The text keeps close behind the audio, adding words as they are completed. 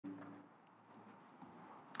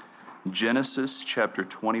Genesis chapter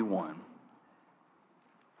 21.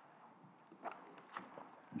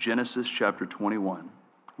 Genesis chapter 21.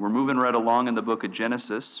 We're moving right along in the book of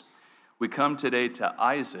Genesis. We come today to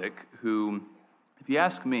Isaac, who, if you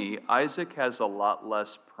ask me, Isaac has a lot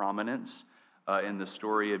less prominence in the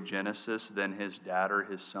story of Genesis than his dad or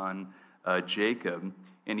his son Jacob.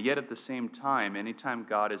 And yet at the same time, anytime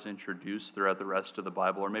God is introduced throughout the rest of the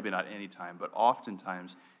Bible, or maybe not anytime, but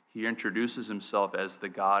oftentimes, he introduces himself as the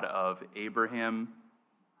God of Abraham,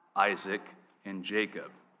 Isaac, and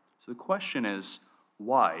Jacob. So the question is,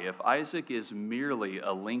 why? If Isaac is merely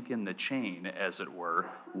a link in the chain, as it were,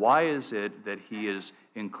 why is it that he is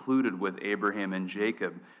included with Abraham and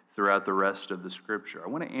Jacob throughout the rest of the scripture? I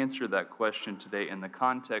want to answer that question today in the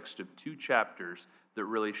context of two chapters that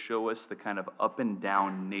really show us the kind of up and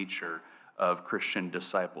down nature of Christian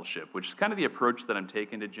discipleship, which is kind of the approach that I'm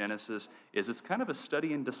taking to Genesis, is it's kind of a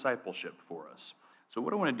study in discipleship for us. So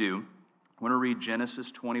what I want to do, I want to read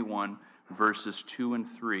Genesis 21, verses 2 and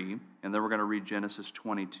 3, and then we're going to read Genesis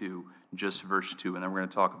 22, just verse 2, and then we're going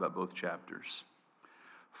to talk about both chapters.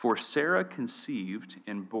 For Sarah conceived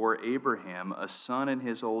and bore Abraham a son in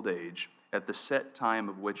his old age, at the set time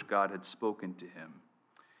of which God had spoken to him.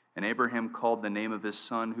 And Abraham called the name of his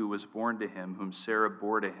son who was born to him, whom Sarah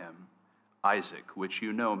bore to him, Isaac, which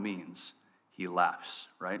you know means he laughs,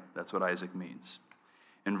 right? That's what Isaac means.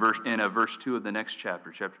 In verse 2 of the next chapter,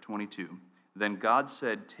 chapter 22, then God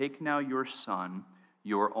said, take now your son,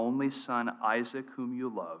 your only son Isaac, whom you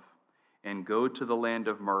love, and go to the land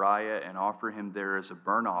of Moriah and offer him there as a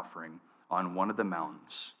burnt offering on one of the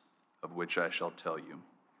mountains, of which I shall tell you.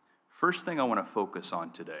 First thing I want to focus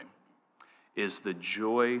on today is the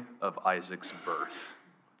joy of Isaac's birth.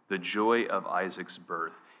 The joy of Isaac's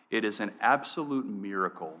birth. It is an absolute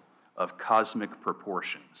miracle of cosmic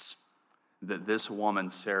proportions that this woman,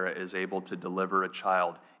 Sarah, is able to deliver a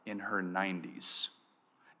child in her 90s.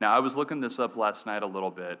 Now, I was looking this up last night a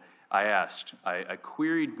little bit. I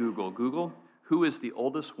queried Google, who is the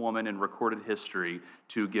oldest woman in recorded history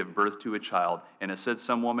to give birth to a child? And it said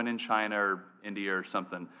some woman in China or India or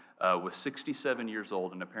something was 67 years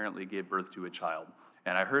old and apparently gave birth to a child.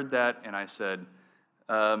 And I heard that and I said,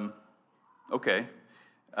 okay,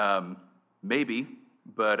 maybe,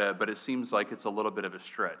 but it seems like it's a little bit of a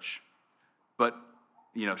stretch. But,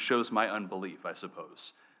 shows my unbelief, I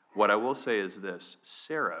suppose. What I will say is this: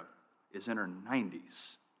 Sarah is in her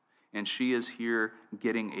 90s, and she is here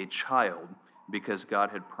getting a child because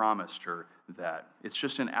God had promised her that. It's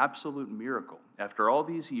just an absolute miracle. After all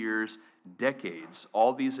these years, decades,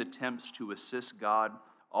 all these attempts to assist God,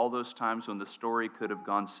 all those times when the story could have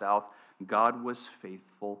gone south, God was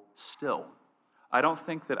faithful still. I don't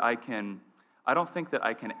think that I can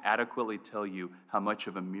adequately tell you how much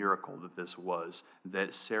of a miracle that this was,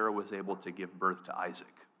 that Sarah was able to give birth to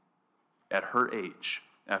Isaac at her age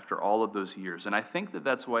after all of those years. And I think that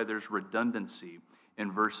that's why there's redundancy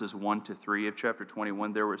in verses 1 to 3 of chapter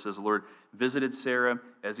 21 there, where it says, the Lord visited Sarah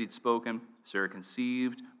as he'd spoken. Sarah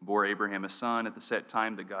conceived, bore Abraham a son at the set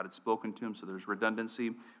time that God had spoken to him. So there's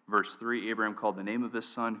redundancy. Verse 3, Abraham called the name of his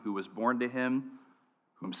son who was born to him,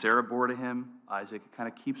 whom Sarah bore to him, Isaac. It kind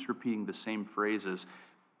of keeps repeating the same phrases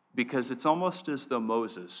because it's almost as though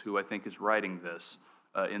Moses, who I think is writing this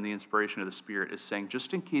in the inspiration of the Spirit, is saying,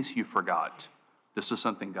 just in case you forgot, this was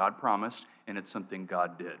something God promised and it's something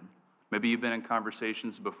God did. Maybe you've been in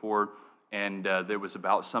conversations before and there was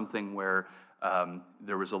about something where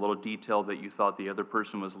there was a little detail that you thought the other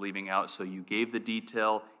person was leaving out, so you gave the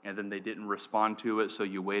detail and then they didn't respond to it, so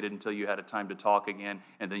you waited until you had a time to talk again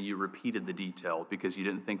and then you repeated the detail because you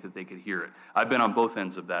didn't think that they could hear it. I've been on both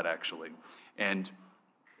ends of that, actually. And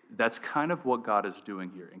that's kind of what God is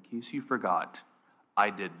doing here. In case you forgot, I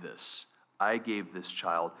did this. I gave this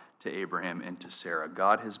child to Abraham and to Sarah.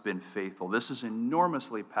 God has been faithful. This is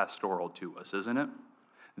enormously pastoral to us, isn't it?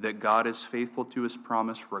 That God is faithful to his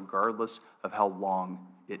promise regardless of how long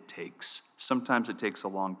it takes. Sometimes it takes a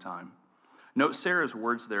long time. Note Sarah's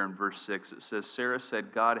words there in verse 6. It says, Sarah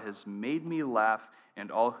said, God has made me laugh, and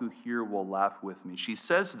all who hear will laugh with me. She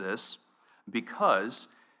says this because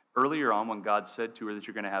earlier on when God said to her that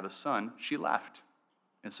you're going to have a son, she laughed.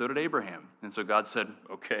 And so did Abraham. And so God said,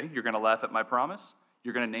 okay, you're going to laugh at my promise?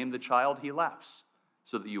 You're going to name the child, he laughs,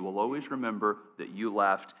 so that you will always remember that you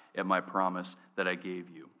laughed at my promise that I gave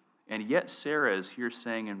you. And yet Sarah is here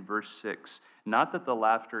saying in verse 6, not that the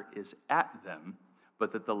laughter is at them,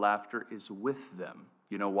 but that the laughter is with them.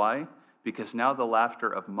 You know why? Because now the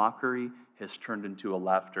laughter of mockery has turned into a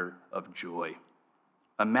laughter of joy.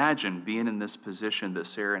 Imagine being in this position that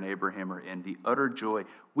Sarah and Abraham are in, the utter joy.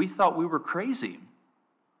 We thought we were crazy,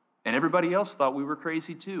 and everybody else thought we were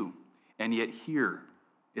crazy too. And yet here,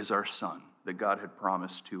 is our son that God had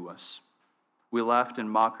promised to us. We laughed in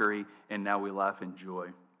mockery, and now we laugh in joy.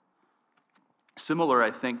 Similar,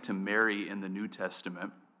 I think, to Mary in the New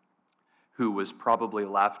Testament, who was probably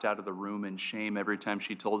laughed out of the room in shame every time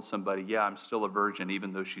she told somebody, yeah, I'm still a virgin,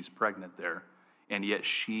 even though she's pregnant there. And yet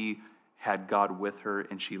she had God with her,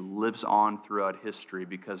 and she lives on throughout history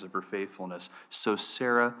because of her faithfulness. So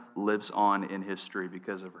Sarah lives on in history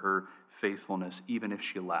because of her faithfulness, even if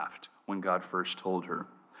she laughed when God first told her.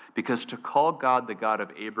 Because to call God the God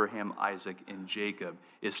of Abraham, Isaac, and Jacob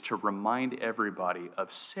is to remind everybody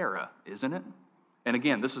of Sarah, isn't it? And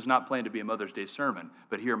again, this is not planned to be a Mother's Day sermon,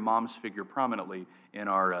 but here moms figure prominently in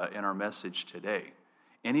our message today.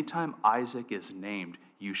 Anytime Isaac is named,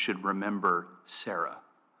 you should remember Sarah,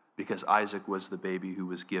 because Isaac was the baby who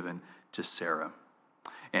was given to Sarah.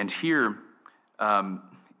 And here,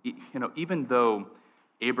 even though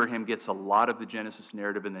Abraham gets a lot of the Genesis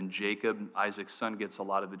narrative, and then Jacob, Isaac's son, gets a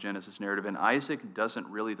lot of the Genesis narrative, and Isaac doesn't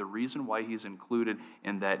really. The reason why he's included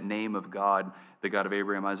in that name of God, the God of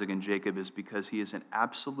Abraham, Isaac, and Jacob, is because he is an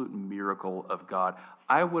absolute miracle of God.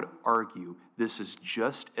 I would argue this is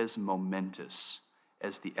just as momentous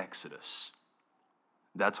as the Exodus.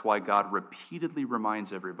 That's why God repeatedly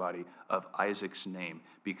reminds everybody of Isaac's name,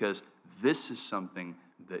 because this is something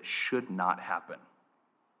that should not happen.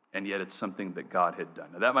 And yet it's something that God had done.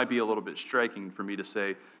 Now that might be a little bit striking for me to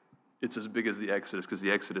say it's as big as the Exodus, because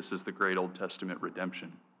the Exodus is the great Old Testament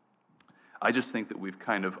redemption. I just think that we've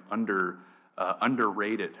kind of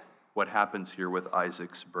underrated what happens here with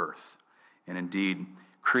Isaac's birth. And indeed,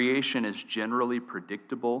 creation is generally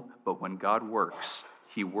predictable, but when God works,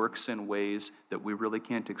 he works in ways that we really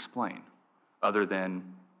can't explain, other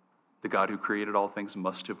than the God who created all things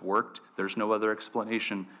must have worked. There's no other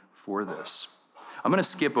explanation for this. I'm going to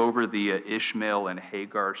skip over the Ishmael and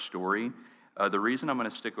Hagar story. The reason I'm going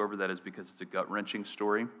to stick over that is because it's a gut-wrenching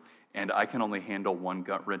story, and I can only handle one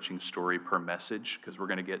gut-wrenching story per message, because we're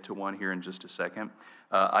going to get to one here in just a second.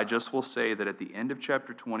 I just will say that at the end of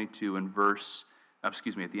chapter 22 and at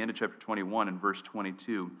the end of chapter 21 and verse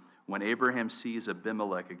 22, when Abraham sees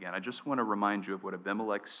Abimelech again, I just want to remind you of what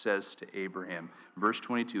Abimelech says to Abraham. Verse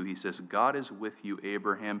 22, he says, God is with you,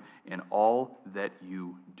 Abraham, in all that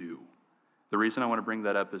you do. The reason I want to bring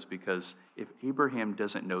that up is because if Abraham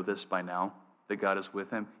doesn't know this by now, that God is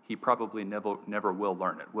with him, he probably never will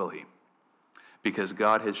learn it, will he? Because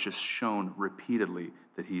God has just shown repeatedly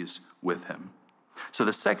that he's with him. So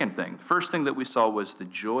the first thing that we saw was the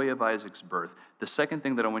joy of Isaac's birth. The second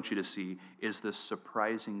thing that I want you to see is the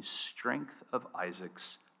surprising strength of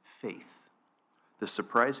Isaac's faith. The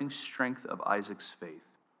surprising strength of Isaac's faith.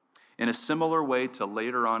 In a similar way to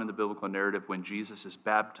later on in the biblical narrative when Jesus is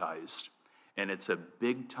baptized, and it's a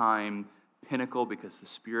big-time pinnacle because the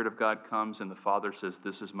Spirit of God comes and the Father says,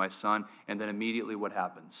 this is my Son, and then immediately what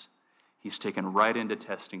happens? He's taken right into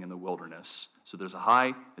testing in the wilderness. So there's a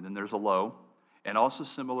high, and then there's a low. And also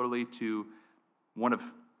similarly to one of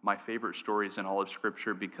my favorite stories in all of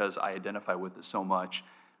Scripture, because I identify with it so much,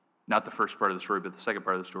 not the first part of the story, but the second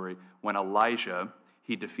part of the story, when Elijah,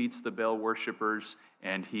 he defeats the Baal worshipers,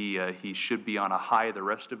 and he should be on a high the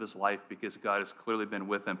rest of his life because God has clearly been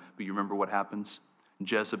with him. But you remember what happens?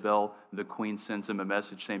 Jezebel, the queen, sends him a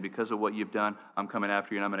message saying, because of what you've done, I'm coming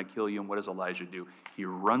after you and I'm going to kill you. And what does Elijah do? He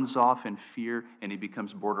runs off in fear and he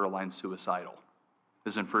becomes borderline suicidal.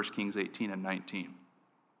 This is in 1 Kings 18 and 19.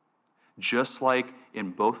 Just like in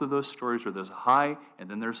both of those stories where there's a high and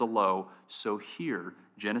then there's a low, so here,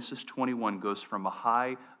 Genesis 21 goes from a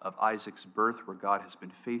high of Isaac's birth where God has been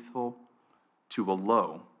faithful to a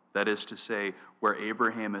low. That is to say, where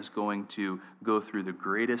Abraham is going to go through the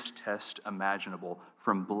greatest test imaginable,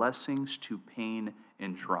 from blessings to pain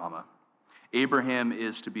and drama. Abraham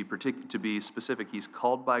is, to be specific, he's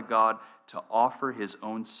called by God to offer his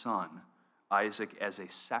own son, Isaac, as a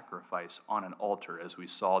sacrifice on an altar, as we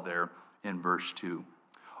saw there in verse 2.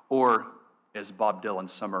 Or, as Bob Dylan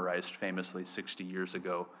summarized famously 60 years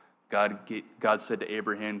ago, God said to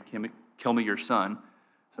Abraham, kill me your son.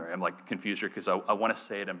 Sorry, I'm like confused here because I want to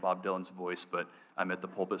say it in Bob Dylan's voice, but I'm at the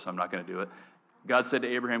pulpit, so I'm not going to do it. God said to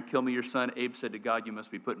Abraham, kill me your son. Abe said to God, you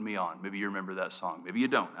must be putting me on. Maybe you remember that song. Maybe you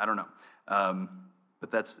don't. I don't know.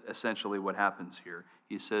 But that's essentially what happens here.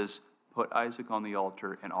 He says, put Isaac on the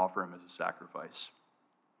altar and offer him as a sacrifice.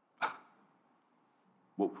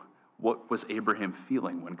 What was Abraham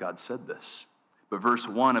feeling when God said this? But verse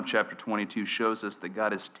 1 of chapter 22 shows us that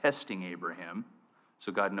God is testing Abraham.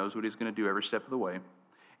 So God knows what he's going to do every step of the way.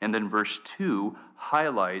 And then verse 2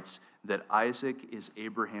 highlights that Isaac is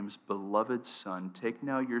Abraham's beloved son. Take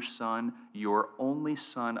now your son, your only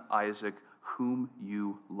son Isaac, whom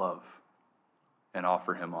you love, and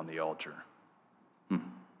offer him on the altar.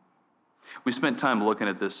 We spent time looking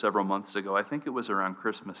at this several months ago. I think it was around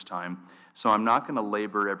Christmas time. So I'm not going to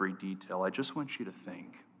labor every detail. I just want you to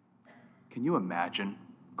think. Can you imagine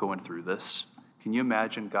going through this? Can you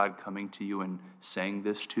imagine God coming to you and saying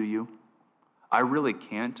this to you? I really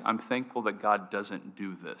can't. I'm thankful that God doesn't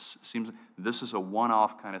do this. It seems this is a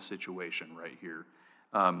one-off kind of situation right here.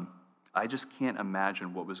 I just can't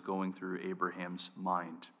imagine what was going through Abraham's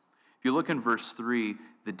mind. If you look in verse 3,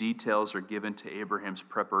 the details are given to Abraham's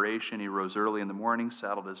preparation. He rose early in the morning,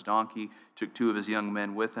 saddled his donkey, took 2 of his young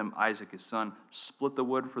men with him, Isaac his son, split the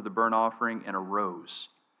wood for the burnt offering, and arose.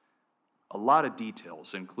 A lot of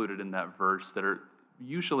details included in that verse that are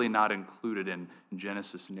usually not included in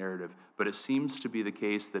Genesis narrative, but it seems to be the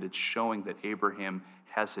case that it's showing that Abraham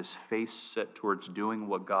has his face set towards doing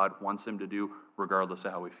what God wants him to do, regardless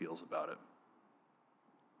of how he feels about it.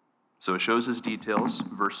 So it shows his details.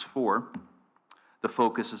 Verse 4, the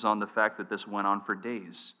focus is on the fact that this went on for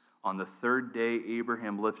days. On the 3rd day,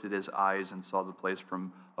 Abraham lifted his eyes and saw the place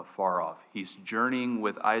from afar off. He's journeying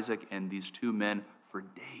with Isaac and these 2 men for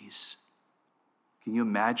days. Can you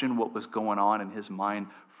imagine what was going on in his mind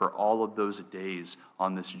for all of those days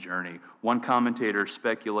on this journey? One commentator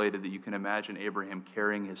speculated that you can imagine Abraham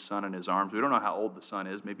carrying his son in his arms. We don't know how old the son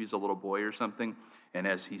is. Maybe he's a little boy or something. And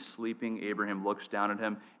as he's sleeping, Abraham looks down at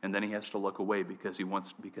him, and then he has to look away because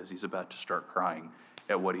he's about to start crying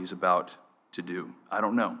at what he's about to do. I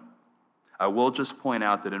don't know. I will just point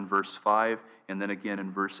out that in verse 5 and then again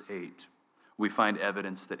in verse 8, we find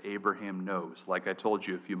evidence that Abraham knows, like I told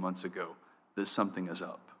you a few months ago, that something is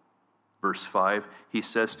up. Verse 5, he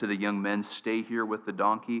says to the young men, "Stay here with the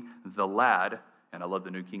donkey, the lad," and I love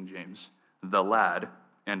the New King James, "the lad,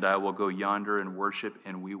 and I will go yonder and worship,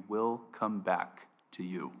 and we will come back to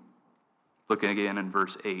you." Looking again in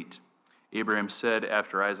verse 8, Abraham said,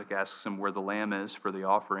 after Isaac asks him where the lamb is for the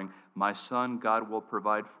offering, "My son, God will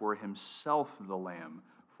provide for himself the lamb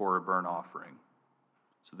for a burnt offering."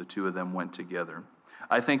 So the 2 of them went together.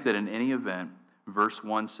 I think that in any event, verse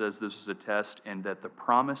 1 says this was a test and that the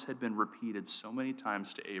promise had been repeated so many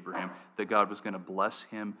times to Abraham that God was going to bless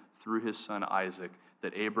him through his son Isaac,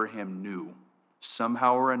 that Abraham knew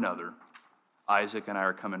somehow or another Isaac and I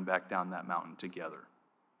are coming back down that mountain together.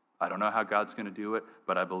 I don't know how God's going to do it,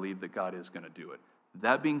 but I believe that God is going to do it.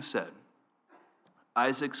 That being said,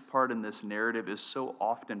 Isaac's part in this narrative is so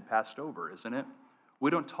often passed over, isn't it? We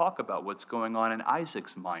don't talk about what's going on in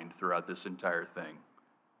Isaac's mind throughout this entire thing.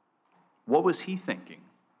 What was he thinking?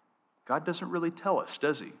 God doesn't really tell us,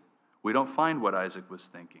 does he? We don't find what Isaac was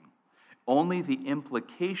thinking. Only the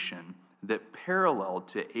implication that paralleled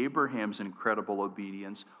to Abraham's incredible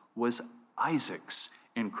obedience was Isaac's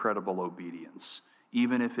incredible obedience,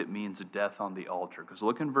 even if it means death on the altar. Because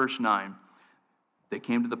look in verse 9. They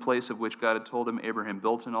came to the place of which God had told him. Abraham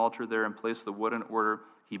built an altar there and placed the wood in order.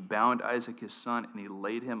 He bound Isaac his son, and he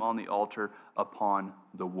laid him on the altar upon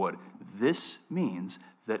the wood. This means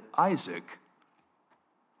that Isaac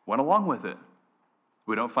went along with it.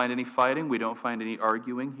 We don't find any fighting. We don't find any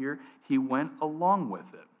arguing here. He went along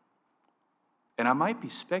with it. And I might be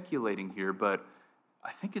speculating here, but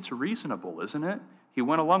I think it's reasonable, isn't it? He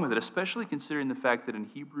went along with it, especially considering the fact that in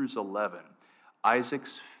Hebrews 11,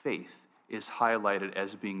 Isaac's faith is highlighted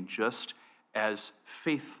as being just as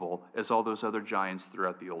faithful as all those other giants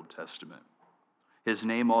throughout the Old Testament. His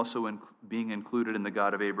name also being included in the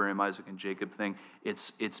God of Abraham, Isaac, and Jacob thing,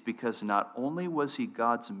 it's because not only was he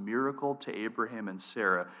God's miracle to Abraham and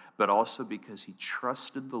Sarah, but also because he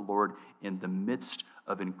trusted the Lord in the midst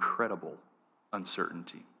of incredible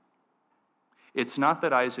uncertainty. It's not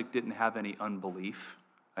that Isaac didn't have any unbelief.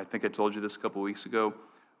 I think I told you this a couple weeks ago.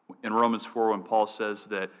 In Romans 4, when Paul says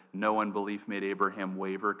that no unbelief made Abraham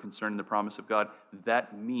waver concerning the promise of God,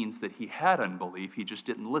 that means that he had unbelief, he just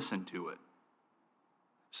didn't listen to it.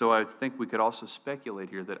 So I think we could also speculate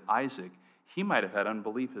here that Isaac, he might have had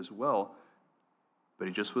unbelief as well, but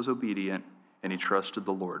he just was obedient and he trusted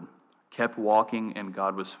the Lord, kept walking, and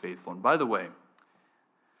God was faithful. And by the way,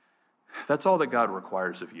 that's all that God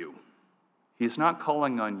requires of you. He's not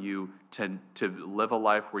calling on you to live a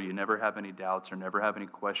life where you never have any doubts or never have any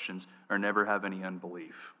questions or never have any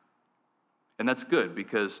unbelief. And that's good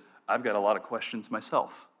because I've got a lot of questions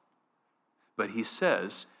myself. But he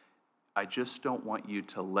says, I just don't want you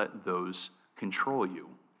to let those control you.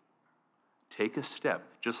 Take a step.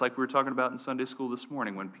 Just like we were talking about in Sunday school this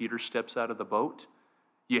morning when Peter steps out of the boat,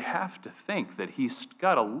 you have to think that he's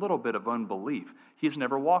got a little bit of unbelief. He's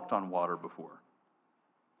never walked on water before.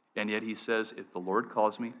 And yet he says, if the Lord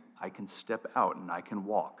calls me, I can step out and I can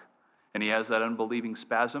walk. And he has that unbelieving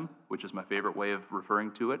spasm, which is my favorite way of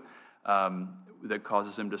referring to it, that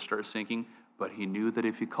causes him to start sinking. But he knew that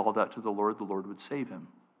if he called out to the Lord would save him.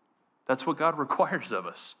 That's what God requires of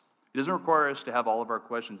us. He doesn't require us to have all of our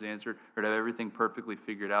questions answered or to have everything perfectly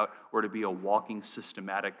figured out or to be a walking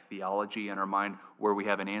systematic theology in our mind where we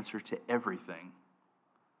have an answer to everything.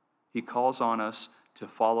 He calls on us to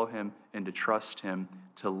follow him and to trust him,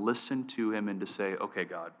 to listen to him and to say, okay,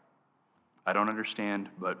 God, I don't understand,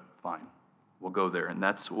 but fine, we'll go there. And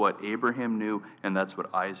that's what Abraham knew, and that's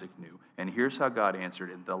what Isaac knew. And here's how God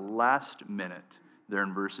answered in the last minute, there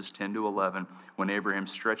in verses 10 to 11, when Abraham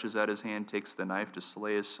stretches out his hand, takes the knife to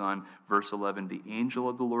slay his son. Verse 11, the angel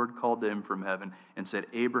of the Lord called to him from heaven and said,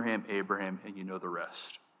 Abraham, Abraham, and you know the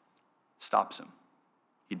rest. Stops him.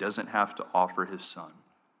 He doesn't have to offer his son.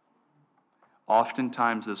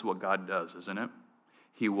 Oftentimes, this is what God does, isn't it?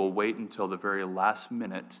 He will wait until the very last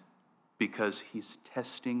minute because he's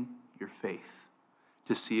testing your faith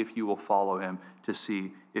to see if you will follow him, to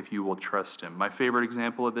see if you will trust him. My favorite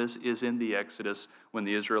example of this is in the Exodus when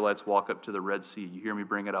the Israelites walk up to the Red Sea. You hear me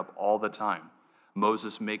bring it up all the time.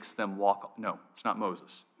 Moses makes them walk. No, it's not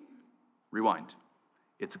Moses. Rewind.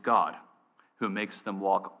 It's God who makes them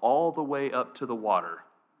walk all the way up to the water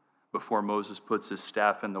before Moses puts his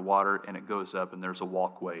staff in the water and it goes up and there's a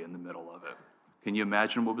walkway in the middle of it. Can you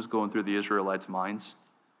imagine what was going through the Israelites' minds?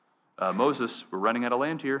 Moses, we're running out of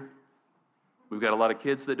land here. We've got a lot of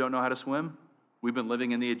kids that don't know how to swim. We've been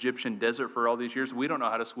living in the Egyptian desert for all these years. We don't know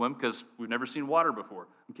how to swim because we've never seen water before.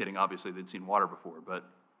 I'm kidding, obviously they'd seen water before, but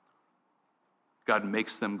God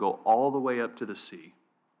makes them go all the way up to the sea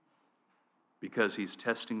because he's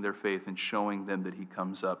testing their faith and showing them that he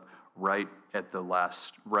comes up right at the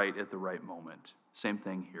right moment. Same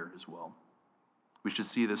thing here as well. We should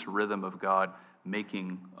see this rhythm of God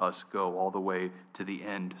making us go all the way to the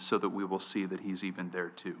end so that we will see that he's even there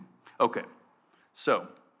too. Okay, so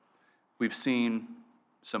we've seen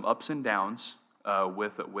some ups and downs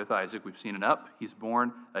with Isaac. We've seen an up, he's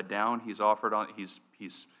born, a down, he's offered on,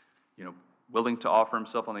 he's willing to offer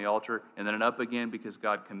himself on the altar, and then an up again because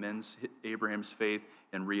God commends Abraham's faith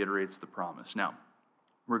and reiterates the promise. Now,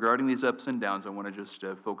 regarding these ups and downs, I want to just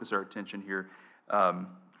focus our attention here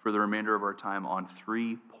for the remainder of our time on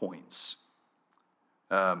 3 points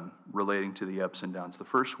relating to the ups and downs. The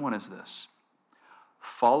first one is this: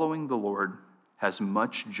 following the Lord has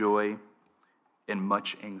much joy and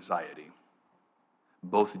much anxiety,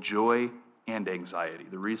 both joy and anxiety.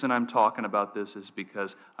 The reason I'm talking about this is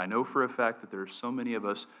because I know for a fact that there are so many of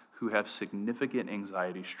us who have significant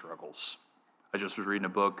anxiety struggles. I just was reading a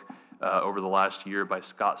book over the last year by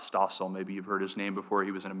Scott Stossel. Maybe you've heard his name before.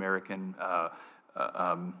 He was an American.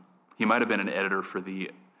 He might have been an editor for the,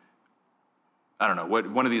 I don't know,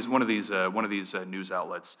 one of these news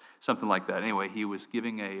outlets, something like that. Anyway, he was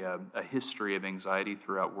giving a history of anxiety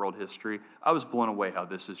throughout world history. I was blown away how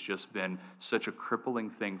this has just been such a crippling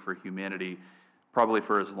thing for humanity, probably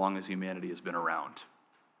for as long as humanity has been around.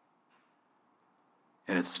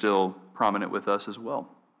 And it's still prominent with us as well.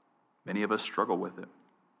 Many of us struggle with it.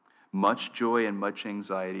 Much joy and much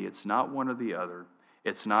anxiety. It's not one or the other.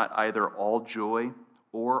 It's not either all joy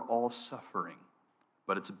or all suffering,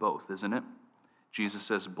 but it's both, isn't it? Jesus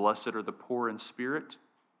says, blessed are the poor in spirit.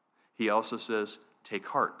 He also says, take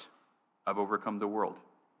heart. I've overcome the world.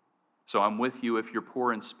 So I'm with you. If you're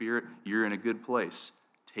poor in spirit, you're in a good place.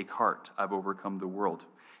 Take heart. I've overcome the world.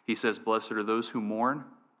 He says, blessed are those who mourn.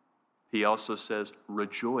 He also says,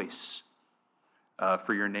 rejoice,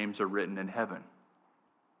 for your names are written in heaven.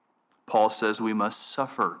 Paul says we must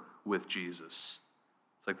suffer with Jesus.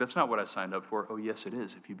 It's like, that's not what I signed up for. Oh, yes, it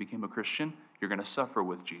is. If you became a Christian, you're going to suffer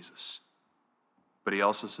with Jesus. But he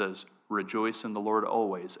also says, rejoice in the Lord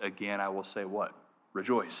always. Again, I will say what?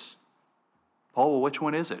 Rejoice. Paul, well, which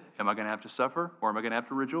one is it? Am I going to have to suffer or am I going to have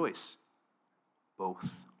to rejoice? Both.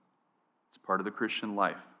 It's part of the Christian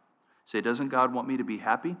life. Say, doesn't God want me to be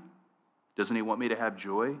happy? Doesn't he want me to have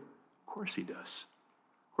joy? Of course he does.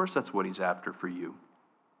 Of course that's what he's after for you.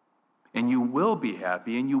 And you will be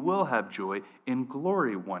happy and you will have joy in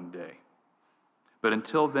glory one day. But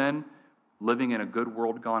until then, living in a good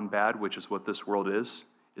world gone bad, which is what this world is,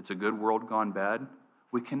 it's a good world gone bad,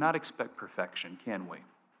 we cannot expect perfection, can we?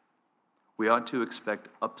 We ought to expect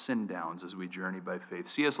ups and downs as we journey by faith.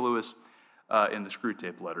 C.S. Lewis in the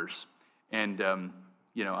Screwtape Letters, and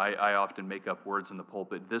I often make up words in the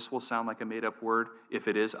pulpit. This will sound like a made-up word. If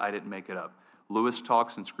it is, I didn't make it up. Lewis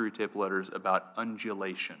talks in Screwtape Letters about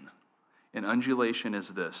undulation. And undulation is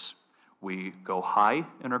this: we go high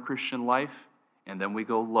in our Christian life, and then we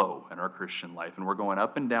go low in our Christian life. And we're going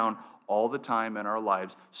up and down all the time in our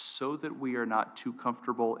lives so that we are not too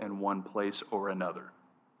comfortable in one place or another.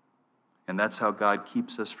 And that's how God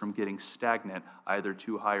keeps us from getting stagnant, either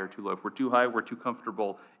too high or too low. If we're too high, we're too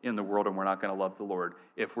comfortable in the world and we're not going to love the Lord.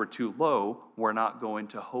 If we're too low, we're not going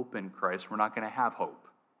to hope in Christ. We're not going to have hope.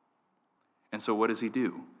 And so what does he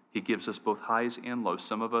do? He gives us both highs and lows.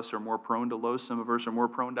 Some of us are more prone to lows. Some of us are more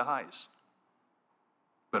prone to highs.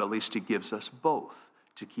 But at least he gives us both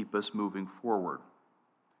to keep us moving forward.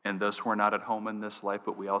 And thus we're not at home in this life,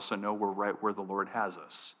 but we also know we're right where the Lord has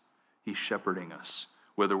us. He's shepherding us,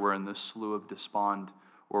 whether we're in the slough of despond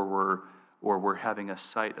or we're having a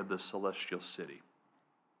sight of the celestial city.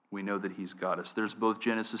 We know that he's got us. There's both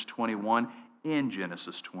Genesis 21 and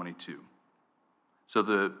Genesis 22. So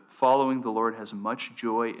the following the Lord has much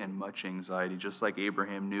joy and much anxiety, just like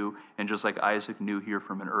Abraham knew and just like Isaac knew here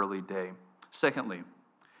from an early day. Secondly,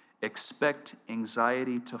 expect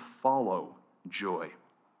anxiety to follow joy.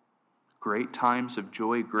 Great times of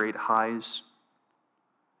joy, great highs.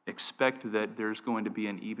 Expect that there's going to be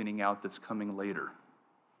an evening out that's coming later.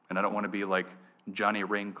 And I don't want to be like Johnny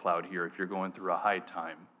Raincloud here if you're going through a high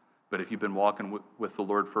time. But if you've been walking with the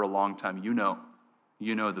Lord for a long time, you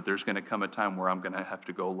know that there's going to come a time where I'm going to have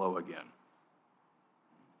to go low again.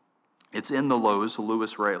 It's in the lows,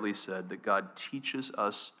 Lewis rightly said, that God teaches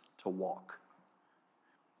us to walk.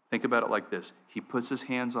 Think about it like this. He puts his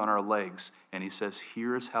hands on our legs and he says,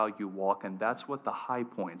 here's how you walk. And that's what the high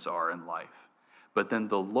points are in life. But then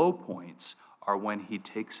the low points are when he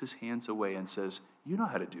takes his hands away and says, you know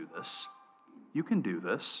how to do this. You can do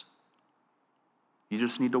this. You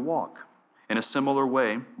just need to walk. In a similar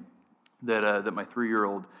way that my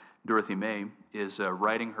 3-year-old Dorothy May is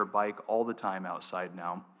riding her bike all the time outside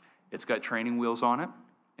now. It's got training wheels on it,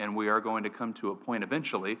 and we are going to come to a point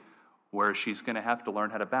eventually where she's going to have to learn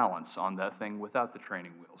how to balance on that thing without the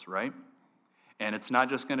training wheels, right? And it's not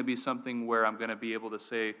just going to be something where I'm going to be able to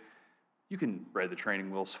say, you can ride the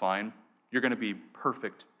training wheels fine. You're going to be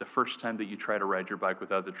perfect the first time that you try to ride your bike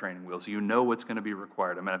without the training wheels. You know what's going to be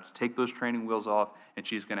required. I'm going to have to take those training wheels off, and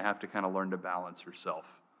she's going to have to kind of learn to balance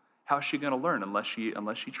herself. How's she going to learn unless she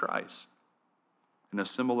tries? In a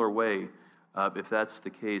similar way, if that's the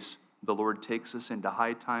case, the Lord takes us into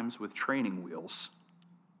high times with training wheels.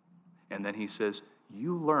 And then he says,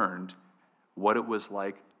 you learned what it was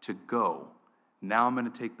like to go. Now I'm going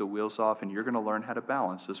to take the wheels off and you're going to learn how to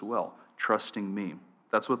balance as well, trusting me.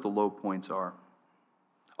 That's what the low points are.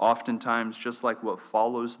 Oftentimes, just like what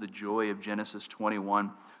follows the joy of Genesis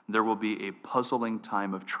 21, there will be a puzzling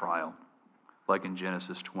time of trial, like in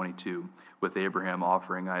Genesis 22, with Abraham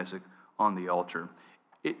offering Isaac on the altar.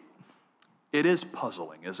 It is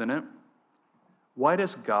puzzling, isn't it? Why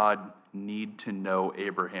does God need to know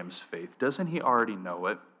Abraham's faith? Doesn't he already know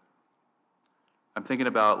it? I'm thinking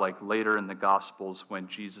about like later in the Gospels when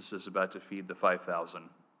Jesus is about to feed the 5,000.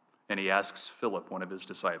 And he asks Philip, one of his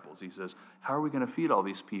disciples, he says, how are we going to feed all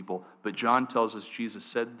these people? But John tells us Jesus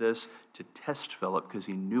said this to test Philip because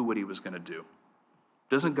he knew what he was going to do.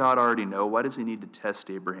 Doesn't God already know? Why does he need to test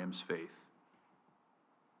Abraham's faith?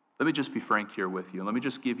 Let me just be frank here with you. Let me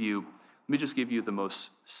just give you the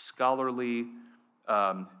most scholarly,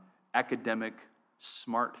 academic,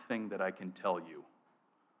 smart thing that I can tell you.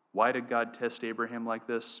 Why did God test Abraham like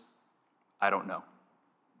this? I don't know.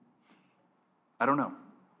 I don't know.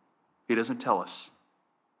 He doesn't tell us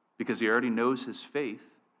because he already knows his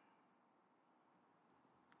faith.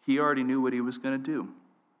 He already knew what he was going to do.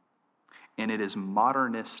 And it is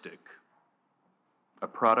modernistic, a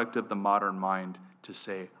product of the modern mind, to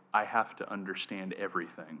say, I have to understand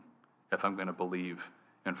everything if I'm going to believe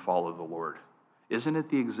and follow the Lord. Isn't it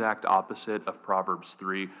the exact opposite of Proverbs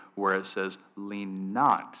 3, where it says, lean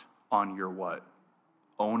not on your what?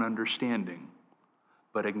 Own understanding,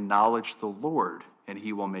 but acknowledge the Lord, and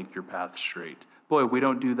he will make your path straight. Boy, we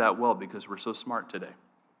don't do that well because we're so smart today.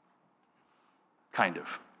 Kind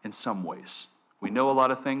of, in some ways. We know a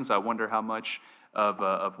lot of things. I wonder how much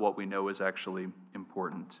of what we know is actually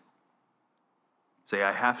important. Say,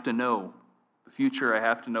 I have to know the future. I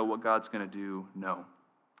have to know what God's going to do. No.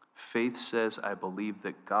 Faith says, I believe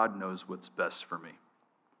that God knows what's best for me.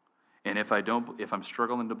 And if I'm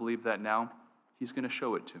struggling to believe that now, he's going to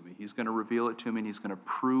show it to me. He's going to reveal it to me, and he's going to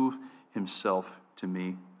prove himself to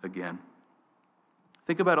me again.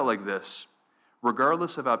 Think about it like this.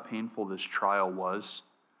 Regardless of how painful this trial was,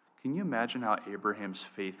 can you imagine how Abraham's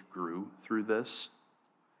faith grew through this?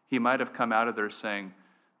 He might have come out of there saying,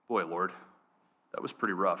 boy, Lord, that was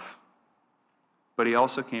pretty rough. But he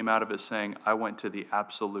also came out of it saying, I went to the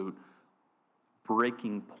absolute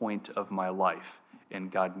breaking point of my life,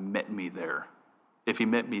 and God met me there. If he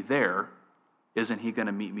met me there, isn't he going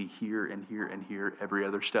to meet me here and here and here every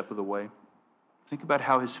other step of the way? Think about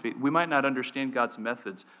how his faith, we might not understand God's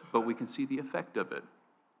methods, but we can see the effect of it.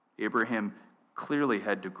 Abraham clearly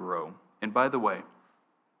had to grow. And by the way,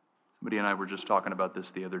 somebody and I were just talking about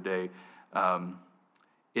this the other day.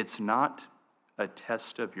 It's not a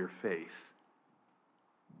test of your faith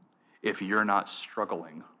if you're not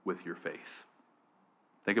struggling with your faith.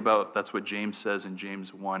 Think about, that's what James says in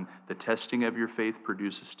James 1. The testing of your faith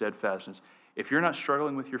produces steadfastness. If you're not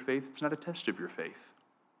struggling with your faith, it's not a test of your faith.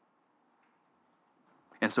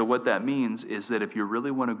 And so what that means is that if you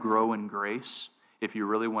really want to grow in grace, if you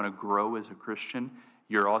really want to grow as a Christian,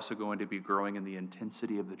 you're also going to be growing in the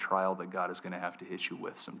intensity of the trial that God is going to have to hit you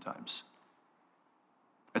with sometimes.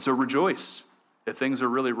 And so rejoice if things are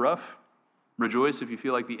really rough. Rejoice if you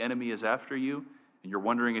feel like the enemy is after you and you're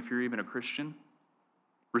wondering if you're even a Christian.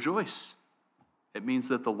 Rejoice. It means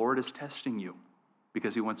that the Lord is testing you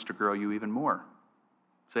because he wants to grow you even more.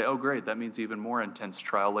 Say, oh great, that means even more intense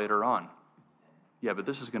trial later on. Yeah, but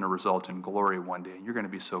this is going to result in glory one day, and you're going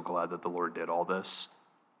to be so glad that the Lord did all this.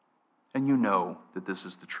 And you know that this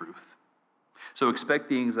is the truth. So expect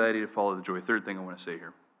the anxiety to follow the joy. Third thing I want to say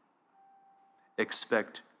here.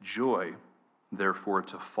 Expect joy, therefore,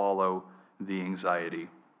 to follow the anxiety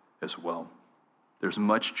as well. There's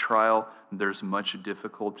much trial, there's much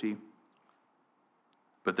difficulty,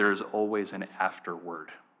 but there is always an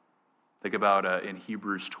afterword. Think about in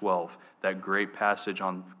Hebrews 12, that great passage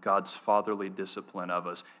on God's fatherly discipline of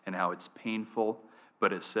us and how it's painful,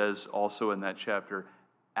 but it says also in that chapter,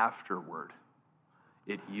 afterward,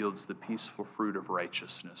 it yields the peaceful fruit of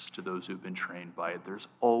righteousness to those who've been trained by it. There's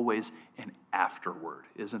always an afterward,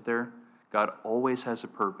 isn't there? God always has a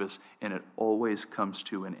purpose, and it always comes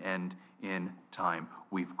to an end in time.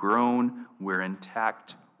 We've grown, we're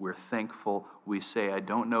intact, we're thankful. We say, I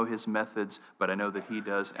don't know his methods, but I know that he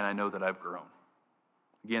does, and I know that I've grown.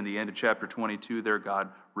 Again, the end of chapter 22 there, God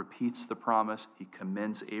repeats the promise. He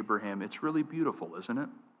commends Abraham. It's really beautiful, isn't it?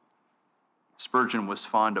 Spurgeon was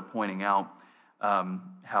fond of pointing out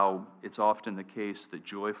how it's often the case that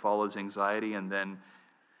joy follows anxiety, and then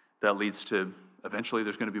that leads to eventually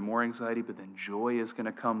there's going to be more anxiety, but then joy is going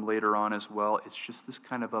to come later on as well. It's just this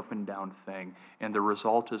kind of up and down thing, and the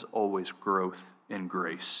result is always growth in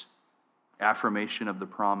grace. Affirmation of the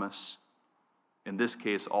promise. In this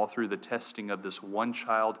case, all through the testing of this one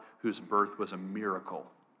child whose birth was a miracle,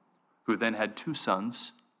 who then had 2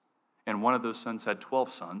 sons, and one of those sons had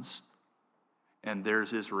 12 sons, and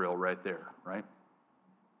there's Israel right there, right?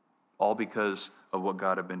 All because of what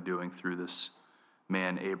God had been doing through this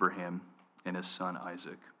man, Abraham, and his son,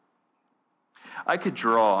 Isaac. I could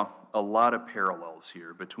draw a lot of parallels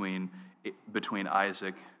here between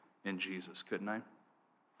Isaac and Jesus, couldn't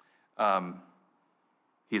I?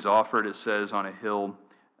 He's offered, it says, on a hill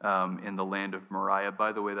in the land of Moriah.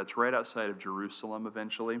 By the way, that's right outside of Jerusalem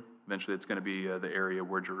eventually. Eventually it's going to be the area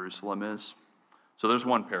where Jerusalem is. So there's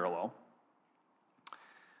one parallel.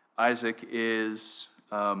 Isaac is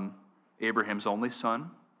Abraham's only son,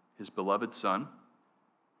 his beloved son.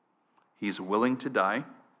 He's willing to die,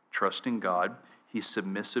 trusting God. He's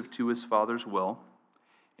submissive to his father's will,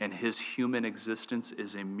 and his human existence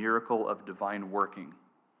is a miracle of divine working.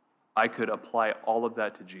 I could apply all of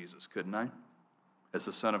that to Jesus, couldn't I? As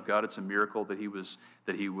the Son of God, it's a miracle that he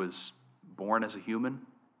was born as a human.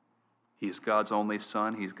 He's God's only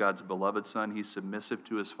son. He's God's beloved son. He's submissive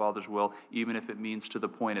to his father's will, even if it means to the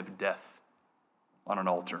point of death on an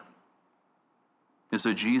altar. And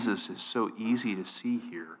so Jesus is so easy to see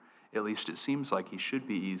here. At least it seems like he should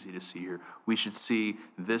be easy to see here. We should see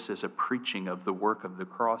this as a preaching of the work of the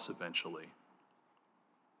cross eventually.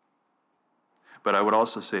 But I would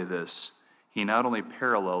also say this. He not only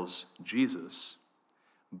parallels Jesus,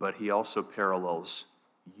 but he also parallels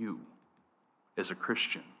you as a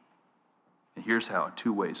Christian. And here's how,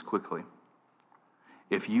 2 ways quickly.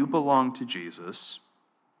 If you belong to Jesus,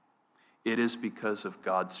 it is because of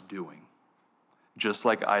God's doing. Just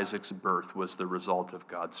like Isaac's birth was the result of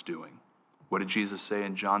God's doing. What did Jesus say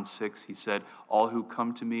in John 6? He said, all who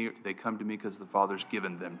come to me, they come to me because the Father's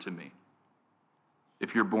given them to me.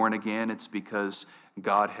 If you're born again, it's because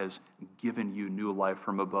God has given you new life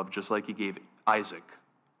from above, just like he gave Isaac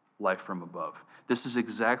life from above. This is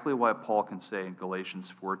exactly why Paul can say in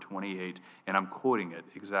Galatians 4:28, and I'm quoting it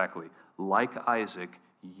exactly, like Isaac,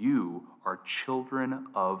 you are children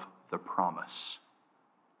of the promise.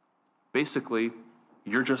 Basically,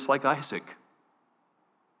 you're just like Isaac.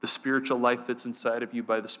 The spiritual life that's inside of you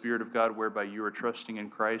by the Spirit of God, whereby you are trusting in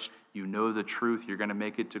Christ, you know the truth, you're going to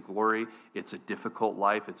make it to glory. It's a difficult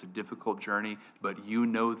life, it's a difficult journey, but you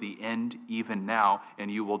know the end even now, and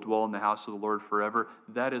you will dwell in the house of the Lord forever.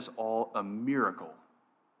 That is all a miracle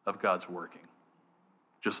of God's working,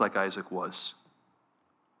 just like Isaac was.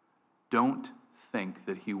 Don't think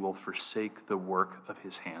that he will forsake the work of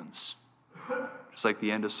his hands. Just like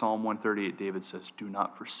the end of Psalm 138, David says, do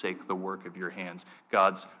not forsake the work of your hands.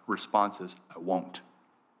 God's response is, I won't.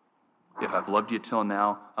 If I've loved you till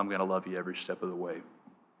now, I'm going to love you every step of the way.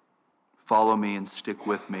 Follow me and stick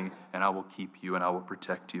with me, and I will keep you and I will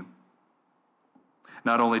protect you.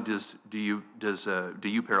 Not only do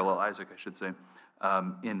you parallel Isaac, I should say,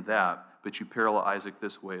 in that, but you parallel Isaac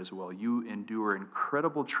this way as well. You endure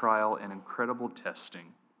incredible trial and incredible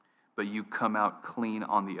testing, but you come out clean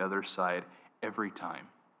on the other side every time.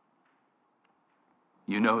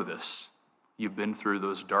 You know this. You've been through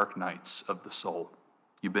those dark nights of the soul.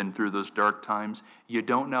 You've been through those dark times. You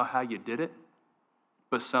don't know how you did it,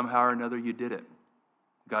 but somehow or another you did it.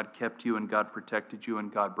 God kept you and God protected you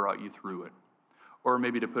and God brought you through it. Or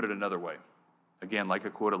maybe to put it another way, again, like I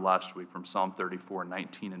quoted last week from Psalm 34,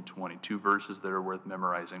 19 and 20, 2 verses that are worth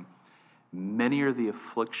memorizing. Many are the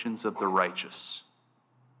afflictions of the righteous,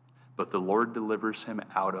 but the Lord delivers him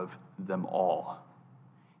out of them all.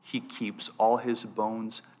 He keeps all his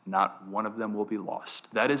bones, not one of them will be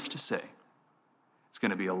lost. That is to say, it's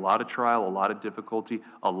going to be a lot of trial, a lot of difficulty,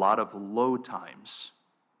 a lot of low times.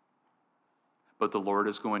 But the Lord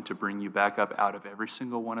is going to bring you back up out of every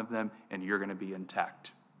single one of them, and you're going to be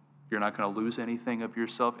intact. You're not going to lose anything of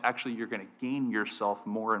yourself. Actually, you're going to gain yourself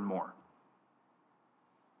more and more.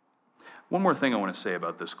 One more thing I want to say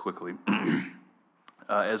about this quickly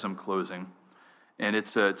as I'm closing, and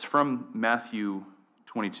it's from Matthew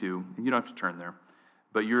 22, and you don't have to turn there,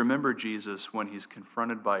 but you remember Jesus when he's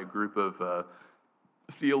confronted by a group of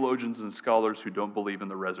theologians and scholars who don't believe in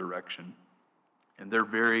the resurrection, and they're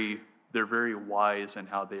very wise in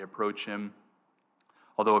how they approach him,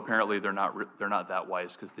 although apparently they're not that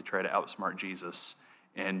wise because they try to outsmart Jesus,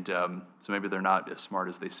 and so maybe they're not as smart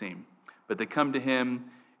as they seem. But they come to him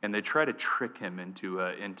and they try to trick him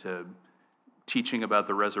into teaching about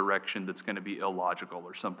the resurrection that's going to be illogical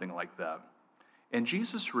or something like that. And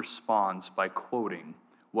Jesus responds by quoting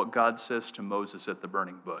what God says to Moses at the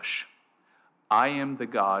burning bush. I am the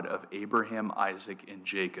God of Abraham, Isaac, and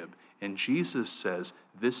Jacob. And Jesus says,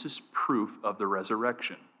 this is proof of the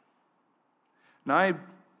resurrection. Now I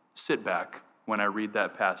sit back when I read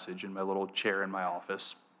that passage in my little chair in my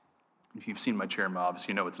office. If you've seen my chair in my office,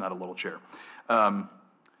 you know it's not a little chair.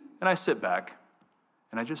 And I sit back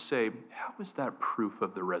and I just say, how is that proof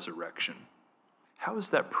of the resurrection? How is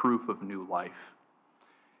that proof of new life?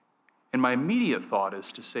 And my immediate thought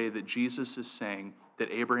is to say that Jesus is saying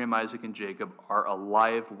that Abraham, Isaac, and Jacob are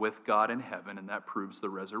alive with God in heaven, and that proves the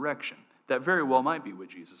resurrection. That very well might be what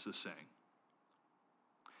Jesus is saying.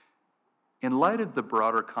 In light of the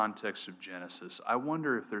broader context of Genesis, I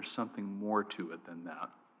wonder if there's something more to it than that.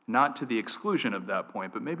 Not to the exclusion of that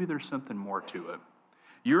point, but maybe there's something more to it.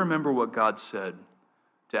 You remember what God said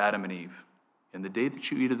to Adam and Eve. In the day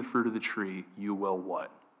that you eat of the fruit of the tree, you will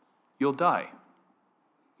what? You'll die.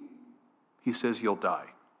 He says you'll die.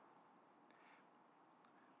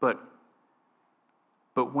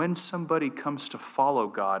 But when somebody comes to follow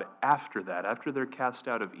God after that, after they're cast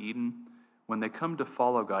out of Eden, when they come to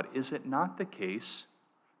follow God, is it not the case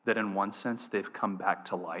that in one sense they've come back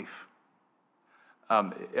to life?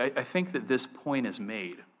 I think that this point is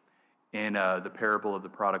made in the parable of the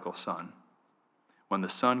prodigal son. When the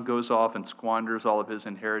son goes off and squanders all of his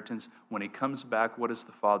inheritance, when he comes back, what does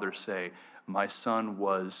the father say? My son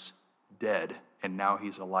was dead, and now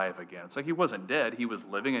he's alive again. It's like he wasn't dead, he was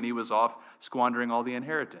living, and he was off squandering all the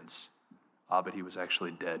inheritance. But he was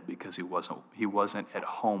actually dead because he wasn't at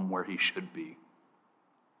home where he should be.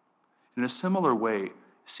 In a similar way, it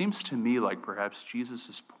seems to me like perhaps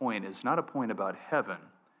Jesus' point is not a point about heaven.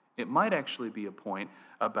 It might actually be a point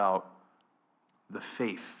about the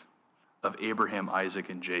faith of Abraham, Isaac,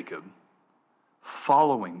 and Jacob,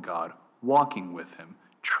 following God, walking with him,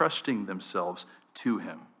 trusting themselves to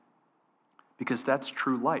him. Because that's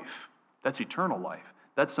true life. That's eternal life.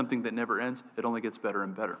 That's something that never ends. It only gets better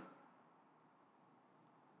and better.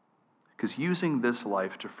 Because using this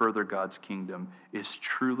life to further God's kingdom is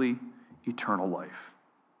truly eternal life.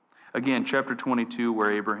 Again, chapter 22,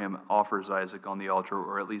 where Abraham offers Isaac on the altar,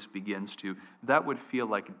 or at least begins to, that would feel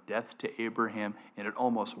like death to Abraham, and it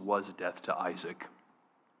almost was death to Isaac.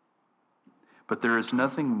 But there is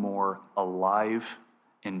nothing more alive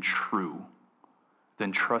and true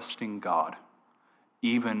than trusting God,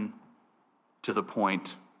 even to the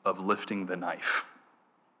point of lifting the knife.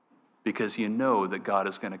 Because you know that God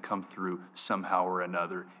is going to come through somehow or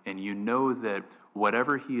another, and you know that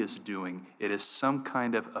whatever he is doing, it is some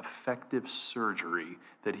kind of effective surgery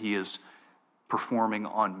that he is performing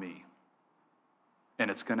on me.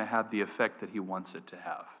 And it's going to have the effect that he wants it to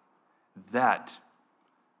have. That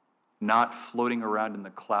not floating around in the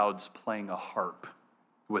clouds playing a harp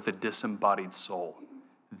with a disembodied soul.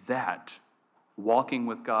 That, walking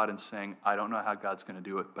with God and saying, I don't know how God's going to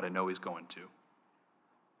do it, but I know he's going to.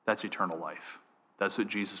 That's eternal life. That's what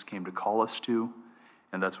Jesus came to call us to,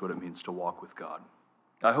 and that's what it means to walk with God.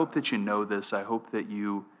 I hope that you know this. I hope that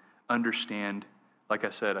you understand, like I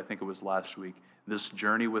said, I think it was last week, this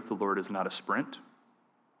journey with the Lord is not a sprint.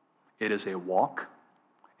 It is a walk.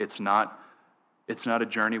 It's not a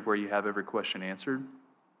journey where you have every question answered.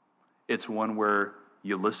 It's one where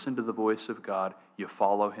you listen to the voice of God, you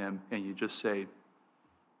follow him, and you just say,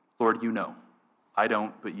 Lord, you know. I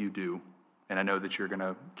don't, but you do. And I know that you're going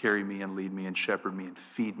to carry me and lead me and shepherd me and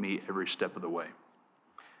feed me every step of the way.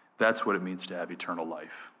 That's what it means to have eternal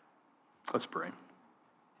life. Let's pray.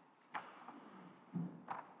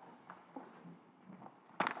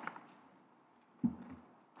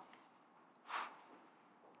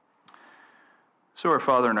 So our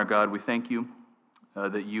Father and our God, we thank you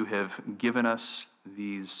that you have given us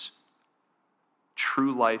these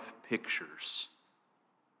true life pictures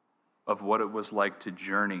of what it was like to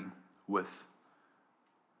journey with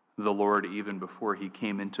the Lord even before he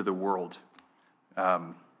came into the world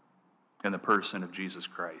in the person of Jesus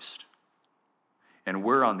Christ. And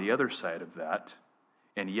we're on the other side of that,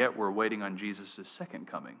 and yet we're waiting on Jesus' second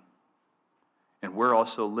coming. And we're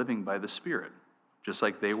also living by the Spirit, just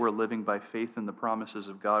like they were living by faith in the promises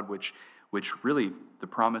of God, which really the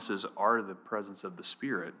promises are the presence of the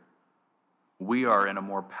Spirit. We are in a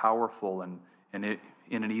more powerful and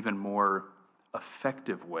in an even more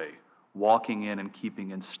effective way, walking in and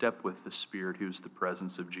keeping in step with the Spirit, who's the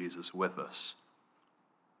presence of Jesus with us.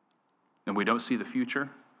 And we don't see the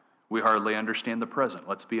future. We hardly understand the present,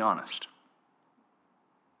 let's be honest.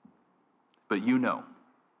 But you know.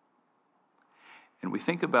 And we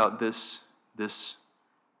think about this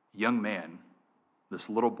young man, this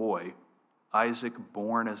little boy, Isaac,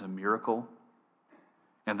 born as a miracle,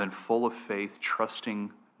 and then full of faith,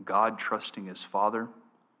 trusting God, trusting his father.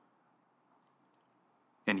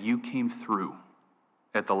 And you came through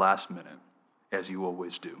at the last minute, as you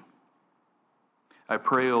always do. I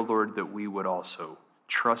pray, O Lord, that we would also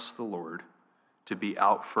trust the Lord to be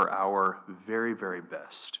out for our very, very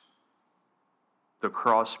best. The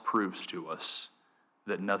cross proves to us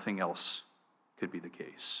that nothing else could be the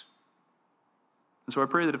case. And so I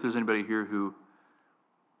pray that if there's anybody here who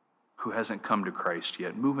hasn't come to Christ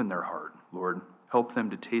yet, move in their heart, Lord. Help them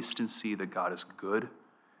to taste and see that God is good,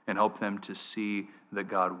 and help them to see that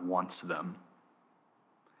God wants them.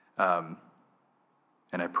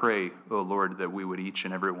 And I pray, oh Lord, that we would each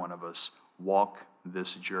and every one of us walk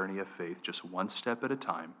this journey of faith just one step at a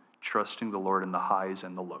time, trusting the Lord in the highs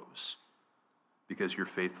and the lows, because you're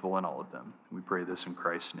faithful in all of them. We pray this in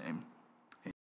Christ's name.